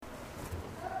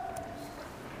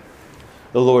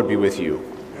The Lord be with you.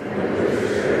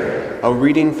 A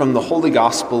reading from the Holy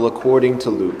Gospel according to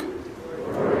Luke.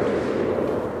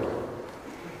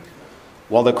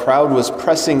 While the crowd was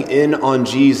pressing in on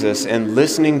Jesus and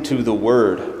listening to the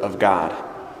word of God,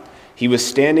 he was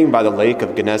standing by the lake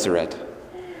of Gennesaret.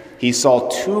 He saw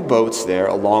two boats there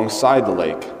alongside the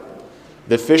lake.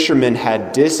 The fishermen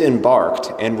had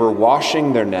disembarked and were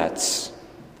washing their nets.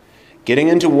 Getting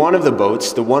into one of the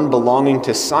boats, the one belonging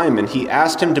to Simon, he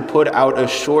asked him to put out a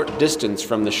short distance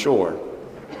from the shore.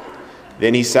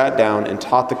 Then he sat down and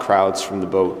taught the crowds from the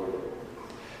boat.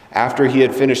 After he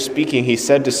had finished speaking, he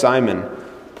said to Simon,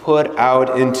 "Put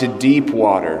out into deep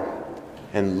water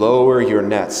and lower your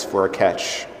nets for a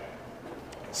catch."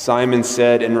 Simon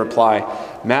said in reply,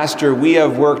 "Master, we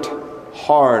have worked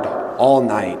hard all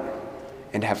night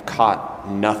and have caught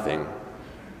nothing.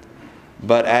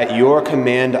 But at your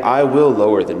command I will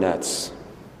lower the nets."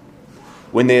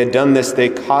 When they had done this, they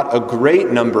caught a great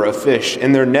number of fish,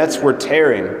 and their nets were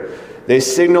tearing. They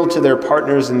signaled to their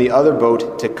partners in the other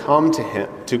boat to come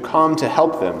to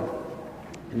help them.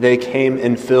 They came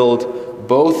and filled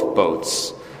both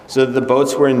boats, so that the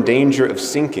boats were in danger of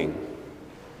sinking.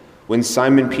 When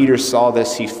Simon Peter saw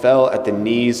this, he fell at the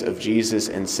knees of Jesus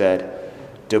and said,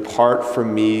 "Depart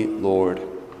from me, Lord,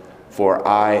 for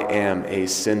I am a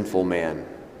sinful man."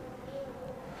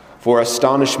 For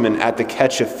astonishment at the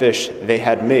catch of fish they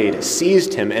had made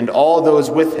seized him and all those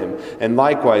with him, and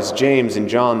likewise James and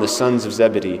John, the sons of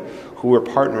Zebedee, who were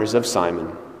partners of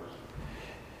Simon.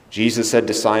 Jesus said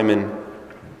to Simon,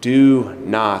 "Do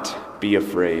not be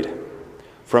afraid.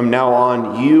 From now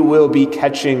on you will be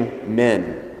catching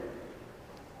men."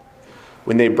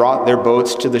 When they brought their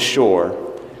boats to the shore,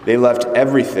 they left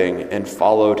everything and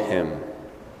followed him.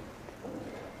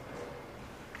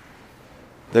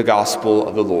 The Gospel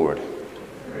of the Lord.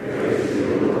 Praise to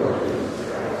you, Lord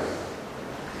Jesus Christ.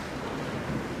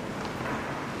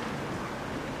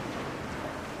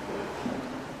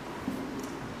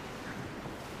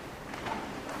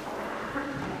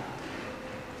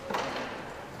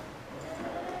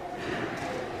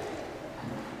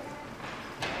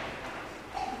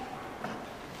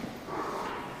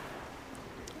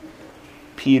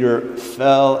 Peter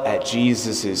fell at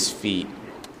Jesus' feet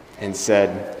and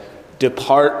said,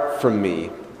 "Depart from me,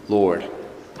 Lord,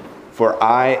 for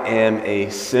I am a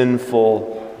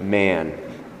sinful man."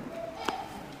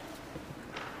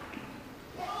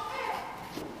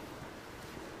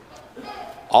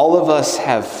 All of us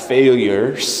have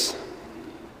failures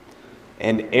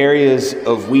and areas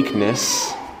of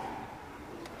weakness,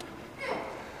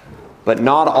 but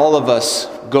not all of us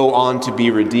go on to be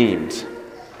redeemed.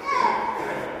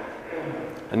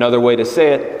 Another way to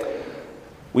say it,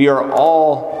 we are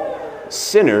all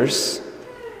sinners,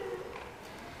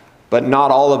 but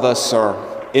not all of us are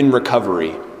in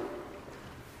recovery.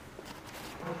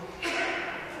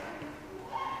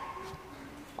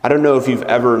 I don't know if you've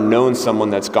ever known someone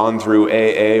that's gone through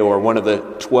AA or one of the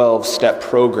 12-step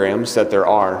programs that there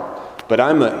are, but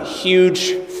I'm a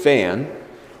huge fan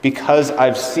because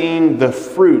I've seen the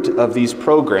fruit of these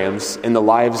programs in the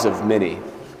lives of many.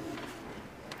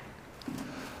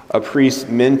 A priest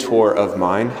mentor of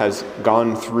mine has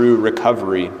gone through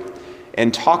recovery,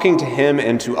 and talking to him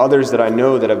and to others that I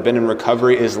know that have been in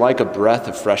recovery is like a breath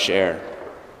of fresh air,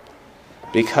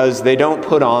 because they don't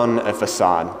put on a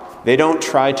facade. They don't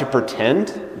try to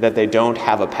pretend that they don't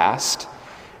have a past,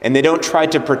 and they don't try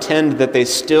to pretend that they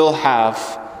still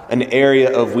have an area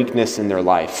of weakness in their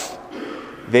life.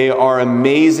 They are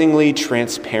amazingly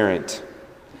transparent,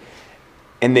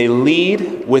 and they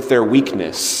lead with their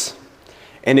weakness.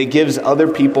 And it gives other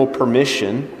people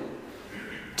permission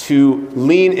to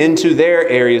lean into their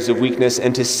areas of weakness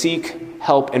and to seek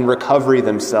help in recovery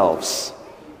themselves.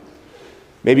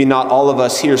 Maybe not all of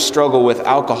us here struggle with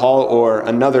alcohol or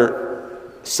another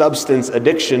substance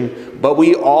addiction, but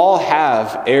we all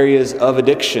have areas of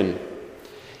addiction.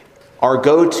 Our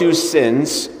go-to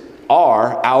sins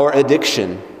are our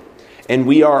addiction, and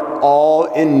we are all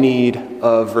in need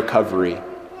of recovery.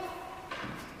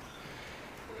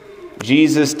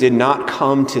 Jesus did not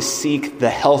come to seek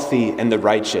the healthy and the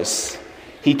righteous.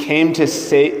 He came to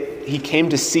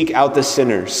seek out the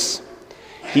sinners.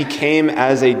 He came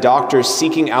as a doctor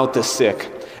seeking out the sick.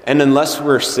 And unless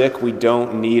we're sick, we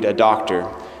don't need a doctor.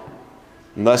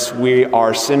 Unless we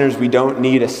are sinners, we don't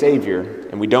need a Savior.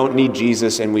 And we don't need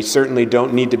Jesus, and we certainly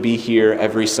don't need to be here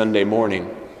every Sunday morning.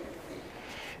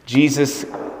 Jesus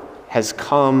has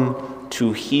come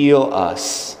to heal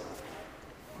us.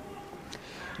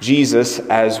 Jesus,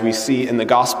 as we see in the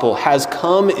gospel, has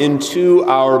come into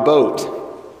our boat.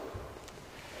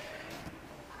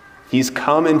 He's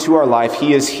come into our life.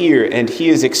 He is here, and he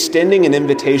is extending an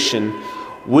invitation.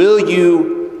 Will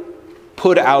you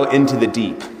put out into the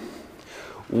deep?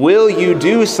 Will you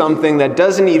do something that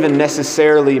doesn't even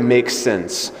necessarily make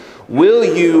sense? Will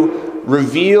you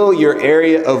reveal your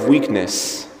area of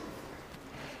weakness?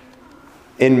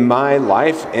 In my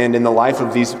life and in the life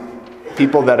of these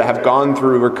people that have gone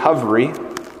through recovery,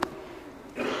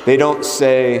 they don't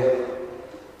say,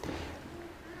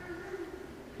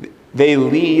 they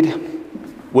lead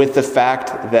with the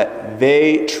fact that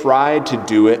they tried to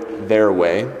do it their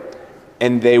way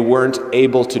and they weren't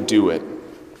able to do it.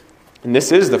 And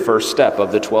this is the first step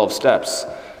of the 12 steps,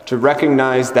 to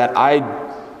recognize that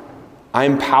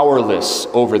I'm powerless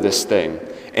over this thing,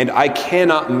 and I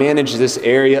cannot manage this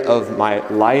area of my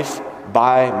life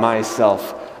by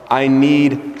myself. I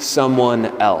need someone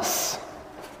else.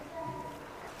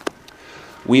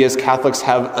 We as Catholics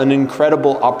have an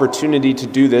incredible opportunity to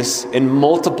do this in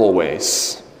multiple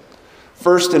ways.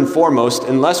 First and foremost,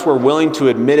 unless we're willing to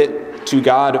admit it to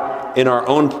God in our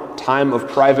own time of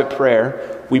private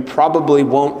prayer, we probably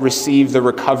won't receive the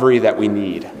recovery that we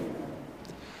need.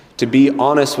 To be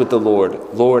honest with the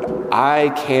Lord, Lord, I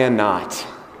cannot,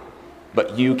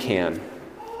 but you can.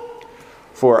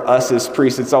 For us as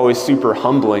priests, it's always super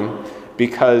humbling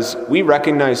because we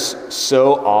recognize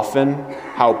so often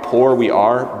how poor we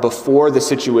are before the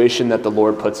situation that the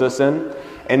Lord puts us in.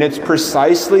 And it's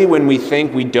precisely when we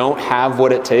think we don't have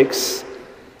what it takes,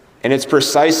 and it's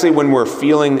precisely when we're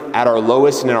feeling at our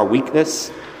lowest and in our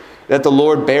weakness, that the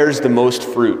Lord bears the most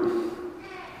fruit.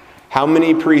 How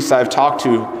many priests I've talked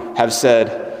to have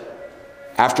said,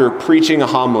 after preaching a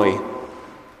homily,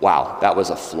 wow, that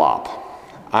was a flop.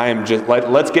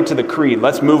 Let's get to the creed.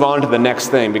 Let's move on to the next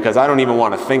thing because I don't even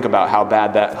want to think about how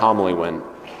bad that homily went.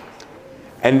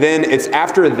 And then it's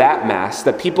after that Mass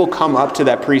that people come up to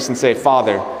that priest and say,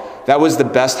 Father, that was the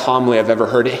best homily I've ever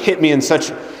heard. It hit me in such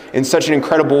an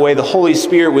incredible way. The Holy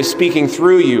Spirit was speaking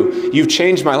through you. You've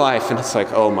changed my life. And it's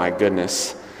like, oh my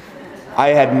goodness. I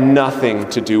had nothing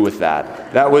to do with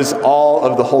that. That was all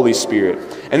of the Holy Spirit.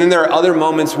 And then there are other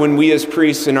moments when we as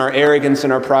priests, in our arrogance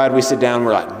and our pride, we sit down and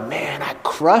we're like, man, I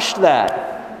crushed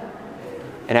that.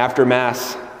 And after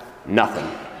Mass, nothing.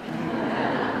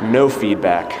 No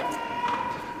feedback.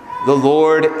 The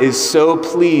Lord is so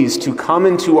pleased to come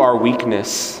into our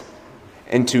weakness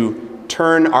and to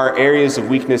turn our areas of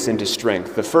weakness into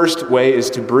strength. The first way is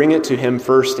to bring it to Him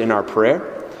first in our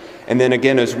prayer. And then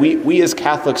again, as we as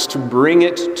Catholics, to bring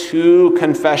it to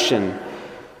confession,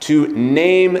 to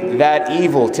name that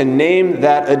evil, to name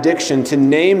that addiction, to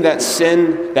name that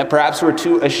sin that perhaps we're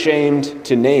too ashamed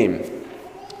to name.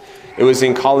 It was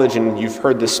in college, and you've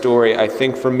heard this story, I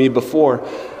think, from me before,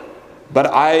 but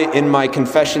I, in my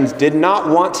confessions, did not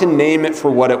want to name it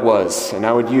for what it was. And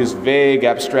I would use vague,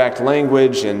 abstract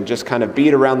language and just kind of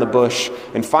beat around the bush.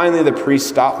 And finally, the priest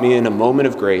stopped me in a moment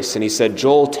of grace, and he said,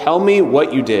 Joel, tell me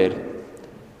what you did,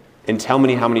 and tell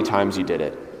me how many times you did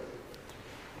it.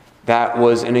 That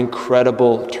was an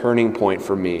incredible turning point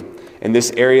for me. In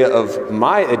this area of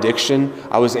my addiction,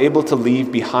 I was able to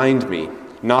leave behind me.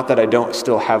 Not that I don't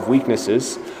still have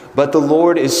weaknesses, but the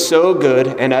Lord is so good,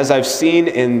 and as I've seen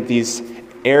in these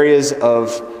areas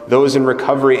of those in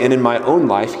recovery and in my own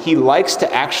life, He likes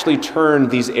to actually turn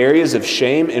these areas of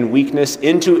shame and weakness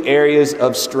into areas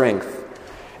of strength.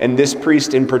 And this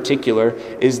priest in particular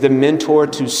is the mentor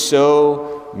to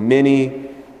so many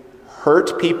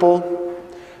hurt people,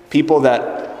 people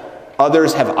that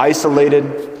others have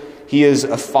isolated. He is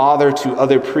a father to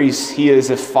other priests. He is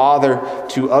a father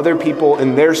to other people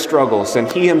in their struggles. And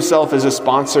he himself is a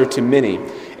sponsor to many.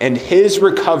 And his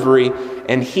recovery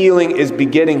and healing is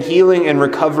begetting healing and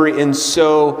recovery in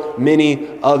so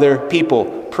many other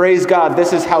people. Praise God,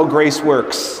 this is how grace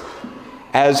works.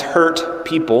 As hurt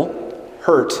people,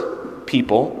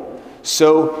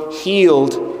 so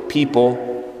healed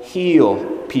people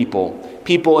heal people.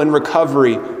 People in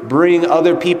recovery bring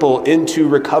other people into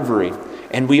recovery.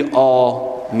 And we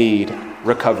all need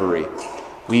recovery.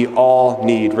 We all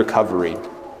need recovery.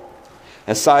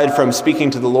 Aside from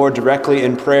speaking to the Lord directly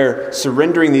in prayer,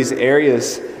 surrendering these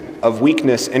areas of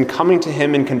weakness and coming to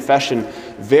Him in confession,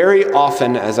 very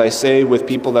often, as I say with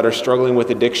people that are struggling with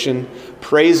addiction,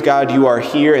 praise God, you are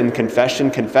here in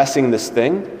confession, confessing this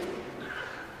thing.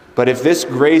 But if this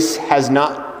grace has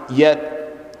not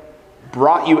yet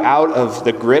brought you out of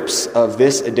the grips of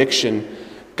this addiction,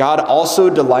 God also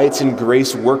delights in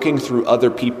grace working through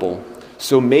other people.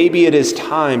 So maybe it is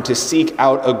time to seek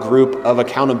out a group of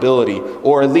accountability,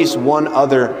 or at least one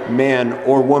other man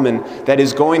or woman that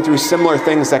is going through similar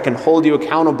things that can hold you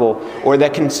accountable or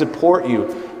that can support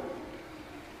you.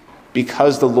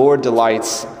 Because the Lord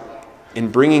delights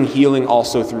in bringing healing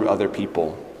also through other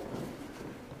people.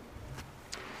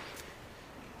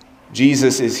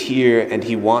 Jesus is here and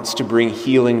he wants to bring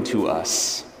healing to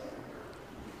us.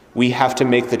 We have to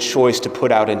make the choice to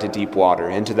put out into deep water,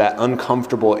 into that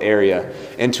uncomfortable area,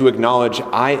 and to acknowledge,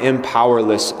 I am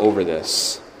powerless over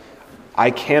this.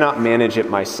 I cannot manage it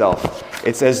myself.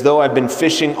 It's as though I've been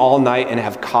fishing all night and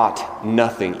have caught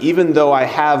nothing, even though I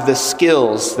have the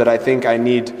skills that I think I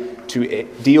need to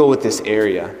deal with this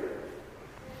area.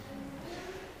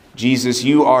 Jesus,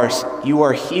 you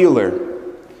are healer.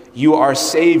 You are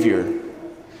Savior.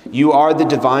 You are the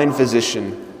divine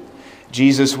physician.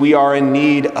 Jesus, we are in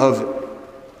need of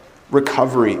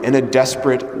recovery in a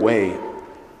desperate way.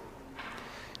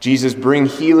 Jesus, bring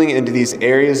healing into these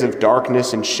areas of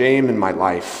darkness and shame in my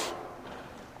life.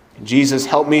 Jesus,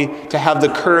 help me to have the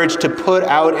courage to put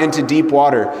out into deep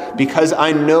water because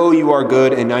I know you are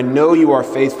good and I know you are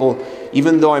faithful,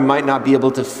 even though I might not be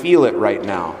able to feel it right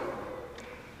now.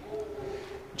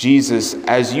 Jesus,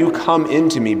 as you come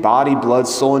into me, body, blood,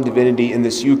 soul, and divinity in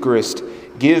this Eucharist,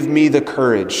 give me the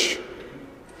courage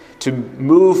to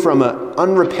move from an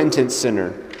unrepentant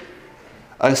sinner,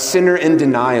 a sinner in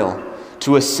denial,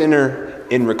 to a sinner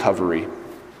in recovery.